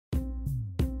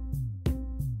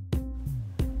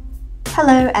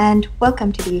Hello and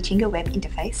welcome to the Icinga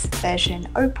Webinterface version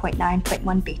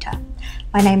 0.9.1 beta.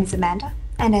 My name is Amanda,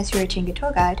 and as your Icinga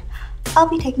tour guide, I'll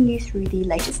be taking you through the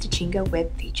latest Icinga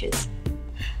web features.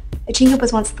 Icinga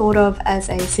was once thought of as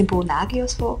a simple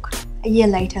Nagios fork. A year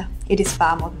later, it is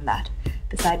far more than that.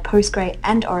 Beside Postgre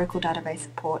and Oracle database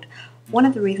support, one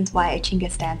of the reasons why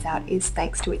Icinga stands out is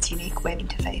thanks to its unique web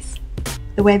interface.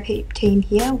 The web team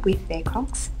here, with their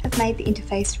cronks, have made the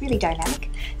interface really dynamic,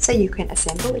 so you can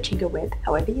assemble Icinga Web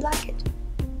however you like it.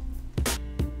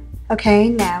 Okay,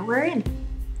 now we're in.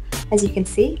 As you can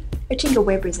see, Icinga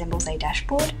Web resembles a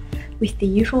dashboard with the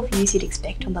usual views you'd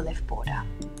expect on the left border.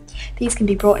 These can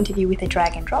be brought into view with a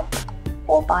drag and drop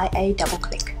or by a double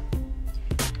click.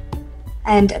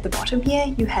 And at the bottom here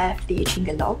you have the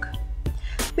Icinga log,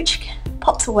 which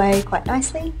pops away quite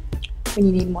nicely when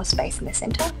you need more space in the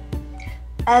center,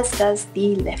 as does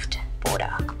the left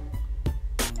border.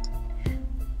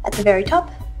 At the very top,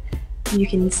 you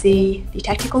can see the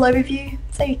tactical overview,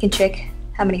 so you can check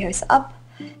how many hosts are up,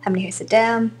 how many hosts are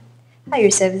down, how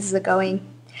your services are going,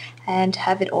 and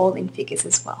have it all in figures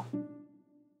as well.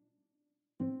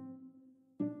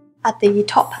 At the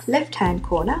top left-hand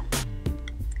corner,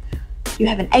 you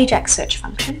have an Ajax search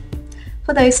function.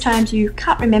 For those times you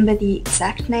can't remember the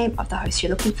exact name of the host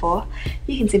you're looking for,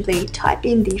 you can simply type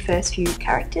in the first few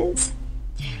characters,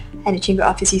 and Icinga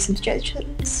offers you some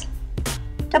suggestions.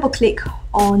 Double click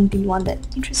on the one that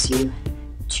interests you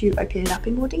to open it up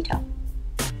in more detail.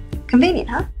 Convenient,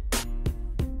 huh?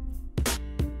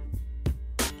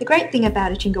 The great thing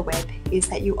about Icinga Web is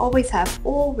that you always have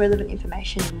all relevant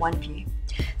information in one view.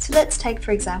 So let's take,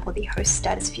 for example, the host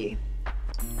status view.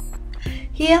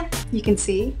 Here you can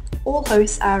see all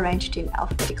hosts are arranged in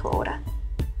alphabetical order,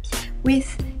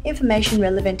 with information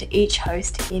relevant to each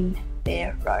host in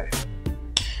their row.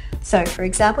 So for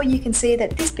example, you can see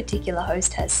that this particular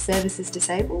host has services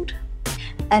disabled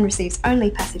and receives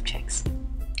only passive checks.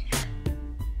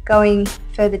 Going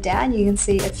further down, you can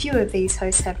see a few of these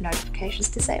hosts have notifications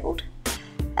disabled.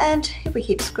 And if we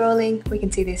keep scrolling, we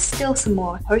can see there's still some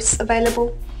more hosts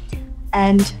available,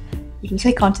 and you can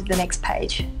click onto the next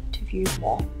page to view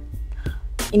more.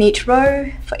 In each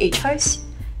row, for each host,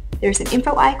 there is an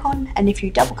info icon, and if you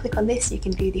double click on this, you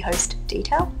can view the host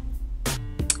detail.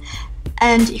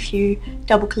 And if you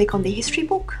double click on the history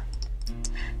book,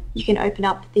 you can open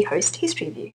up the host history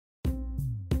view.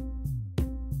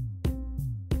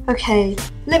 Okay,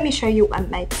 let me show you what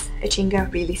makes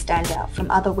Icinga really stand out from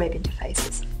other web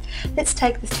interfaces. Let's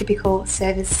take this typical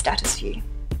service status view.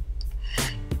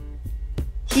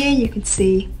 Here you can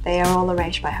see they are all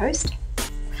arranged by host,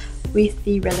 with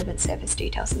the relevant service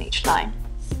details in each line.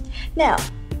 Now,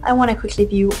 I want to quickly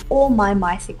view all my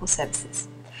MySQL services.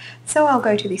 So I'll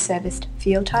go to the service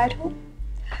field title,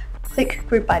 click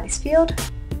group by this field,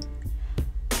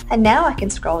 and now I can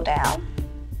scroll down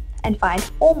and find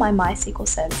all my MySQL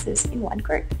services in one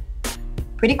group.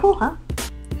 Pretty cool, huh?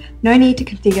 No need to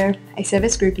configure a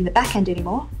service group in the backend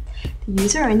anymore. The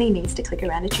user only needs to click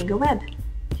around Icinga Web.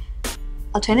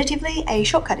 Alternatively, a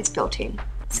shortcut is built in.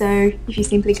 So if you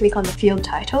simply click on the field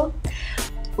title,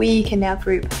 we can now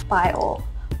group by all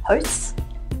hosts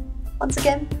once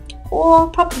again, or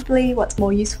probably what's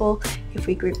more useful if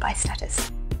we group by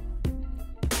status.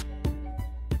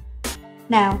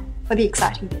 Now for the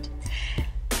exciting bit.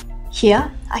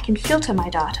 Here I can filter my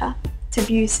data to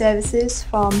view services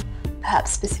from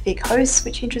perhaps specific hosts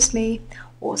which interest me,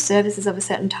 or services of a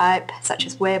certain type such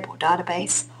as web or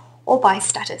database, or by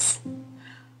status.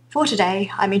 For today,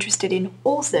 I'm interested in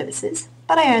all services,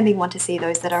 but I only want to see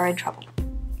those that are in trouble.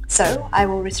 So I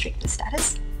will restrict the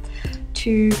status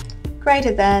to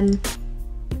greater than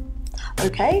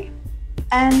OK,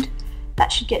 and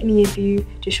that should get me a view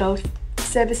to show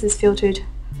services filtered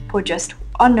for just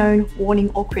unknown, warning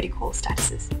or critical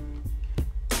statuses.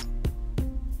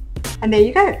 And there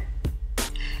you go.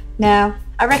 Now,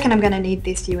 I reckon I'm going to need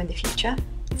this view in the future,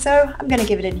 so I'm going to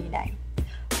give it a new name.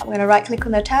 I'm going to right click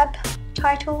on the tab,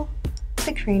 title,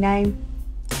 click rename,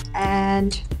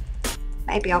 and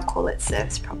maybe I'll call it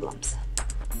service problems.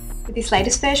 With this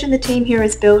latest version, the team here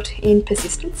has built in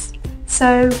persistence,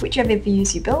 so whichever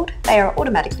views you build, they are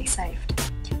automatically saved.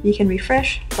 You can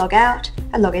refresh, log out,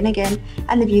 and log in again,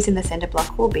 and the views in the sender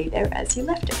block will be there as you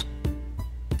left it.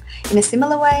 In a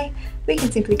similar way, we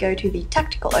can simply go to the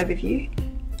tactical overview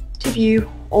to view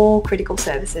all critical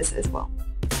services as well.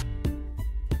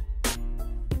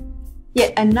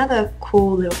 Yet another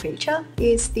cool little feature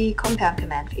is the compound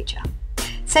command feature.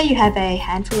 Say you have a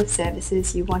handful of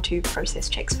services you want to process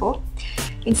checks for.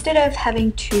 Instead of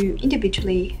having to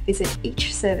individually visit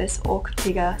each service or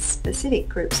configure specific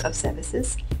groups of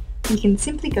services, you can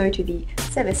simply go to the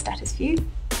service status view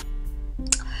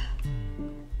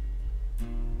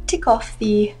tick off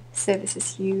the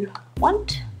services you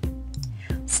want,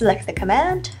 select the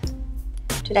command.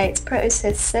 Today it's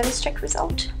process service check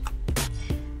result.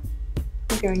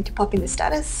 We're going to pop in the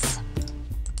status,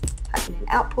 type in an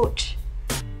output,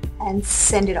 and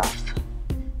send it off.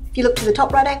 If you look to the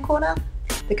top right hand corner,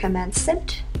 the command's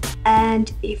sent,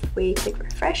 and if we click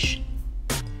refresh,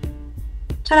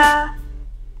 ta-da!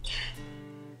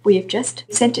 We have just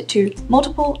sent it to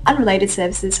multiple unrelated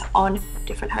services on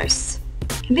different hosts.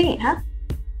 Convenient, huh?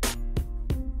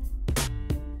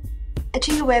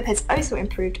 Icinga Web has also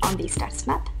improved on the status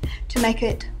map to make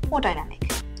it more dynamic.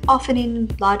 Often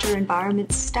in larger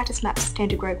environments, status maps tend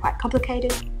to grow quite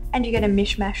complicated and you get a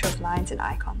mishmash of lines and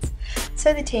icons.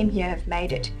 So the team here have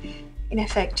made it, in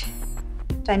effect,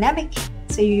 dynamic,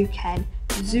 so you can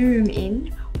zoom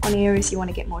in on areas you want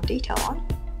to get more detail on.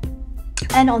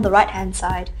 And on the right hand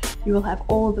side, you will have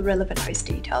all the relevant host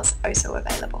details also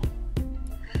available.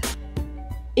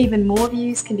 Even more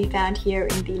views can be found here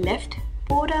in the left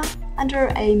border under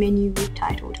a menu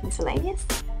titled Miscellaneous.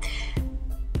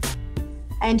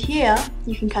 And here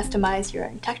you can customize your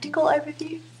own tactical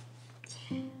overview,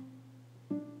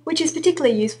 which is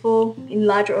particularly useful in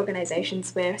larger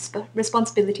organizations where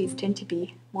responsibilities tend to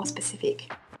be more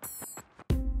specific.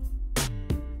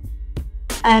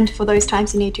 And for those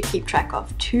times you need to keep track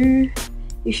of 2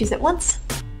 issues at once,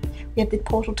 we have the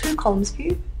Portal 2 columns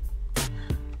view,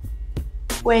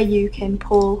 where you can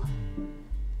pull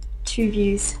 2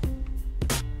 views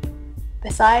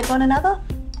beside one another,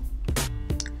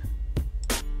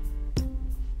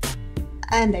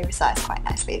 and they resize quite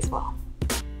nicely as well.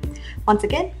 Once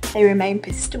again, they remain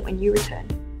persistent when you return.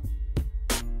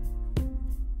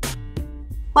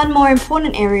 One more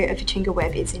important area of Icinga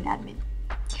Web is in admin.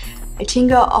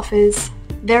 Icinga offers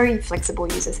very flexible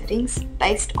user settings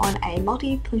based on a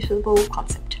multi-principal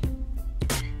concept.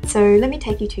 So let me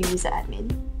take you to user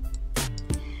admin.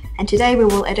 And today we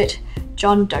will edit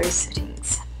John Doe's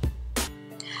settings.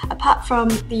 Apart from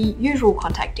the usual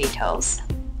contact details,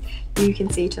 you can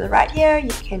see to the right here, you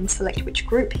can select which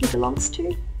group he belongs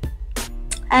to.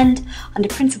 And under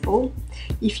Principal,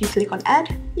 if you click on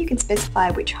Add, you can specify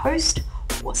which host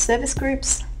or service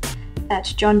groups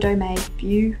that John Doe may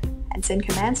view and send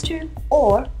commands to,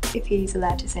 or if he's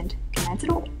allowed to send commands at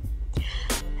all.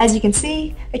 As you can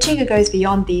see, Icinga goes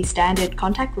beyond the standard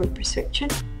contact group restriction,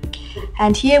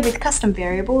 and here with custom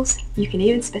variables, you can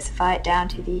even specify it down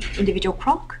to the individual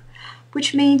cronk,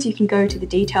 which means you can go to the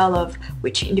detail of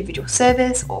which individual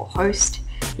service or host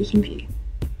you can view.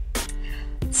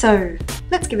 So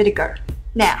let's give it a go.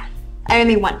 Now, I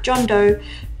only want John Doe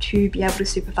to be able to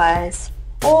supervise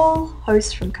all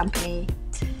hosts from company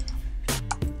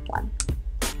 1.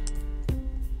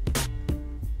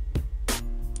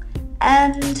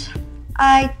 And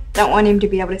I don't want him to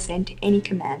be able to send any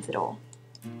commands at all.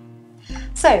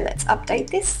 So let's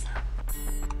update this,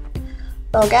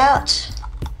 log out,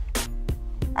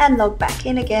 and log back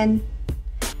in again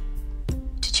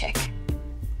to check.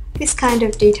 This kind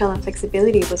of detail and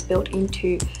flexibility was built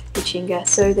into Icinga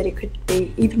so that it could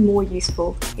be even more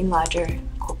useful in larger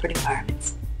corporate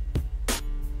environments.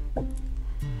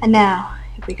 And now,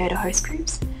 if we go to host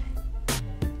groups,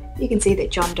 you can see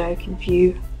that John Doe can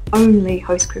view only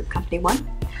host group company 1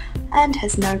 and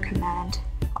has no command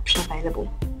option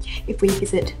available. If we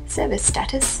visit service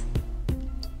status,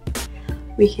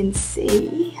 we can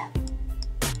see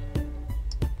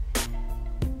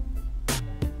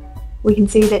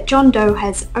that John Doe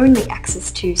has only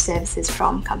access to services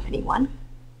from company 1.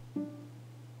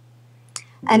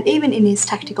 And even in his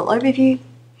tactical overview,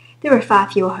 there are far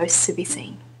fewer hosts to be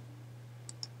seen.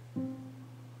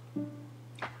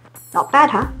 Not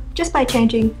bad, huh? Just by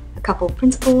changing a couple of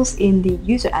principles in the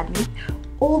user admin,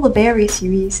 all the various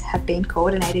UIs have been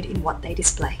coordinated in what they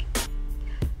display.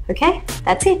 Okay,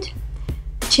 that's it.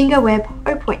 Icinga Web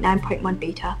 0.9.1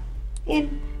 beta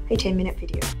in a 10-minute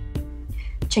video.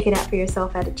 Check it out for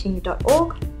yourself at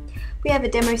icinga.org. We have a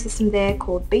demo system there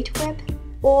called BetaWeb,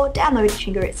 or download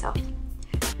Icinga itself.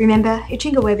 Remember,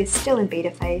 Icinga Web is still in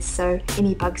beta phase, so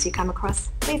any bugs you come across,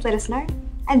 please let us know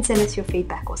and send us your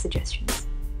feedback or suggestions.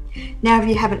 Now, if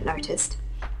you haven't noticed,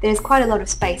 there's quite a lot of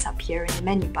space up here in the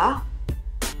menu bar.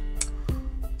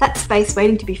 That's space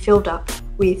waiting to be filled up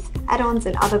with add-ons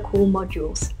and other cool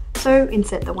modules, so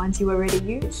insert the ones you already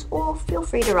use or feel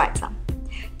free to write some.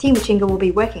 Team Icinga will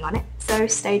be working on it, so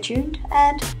stay tuned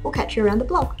and we'll catch you around the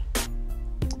blog.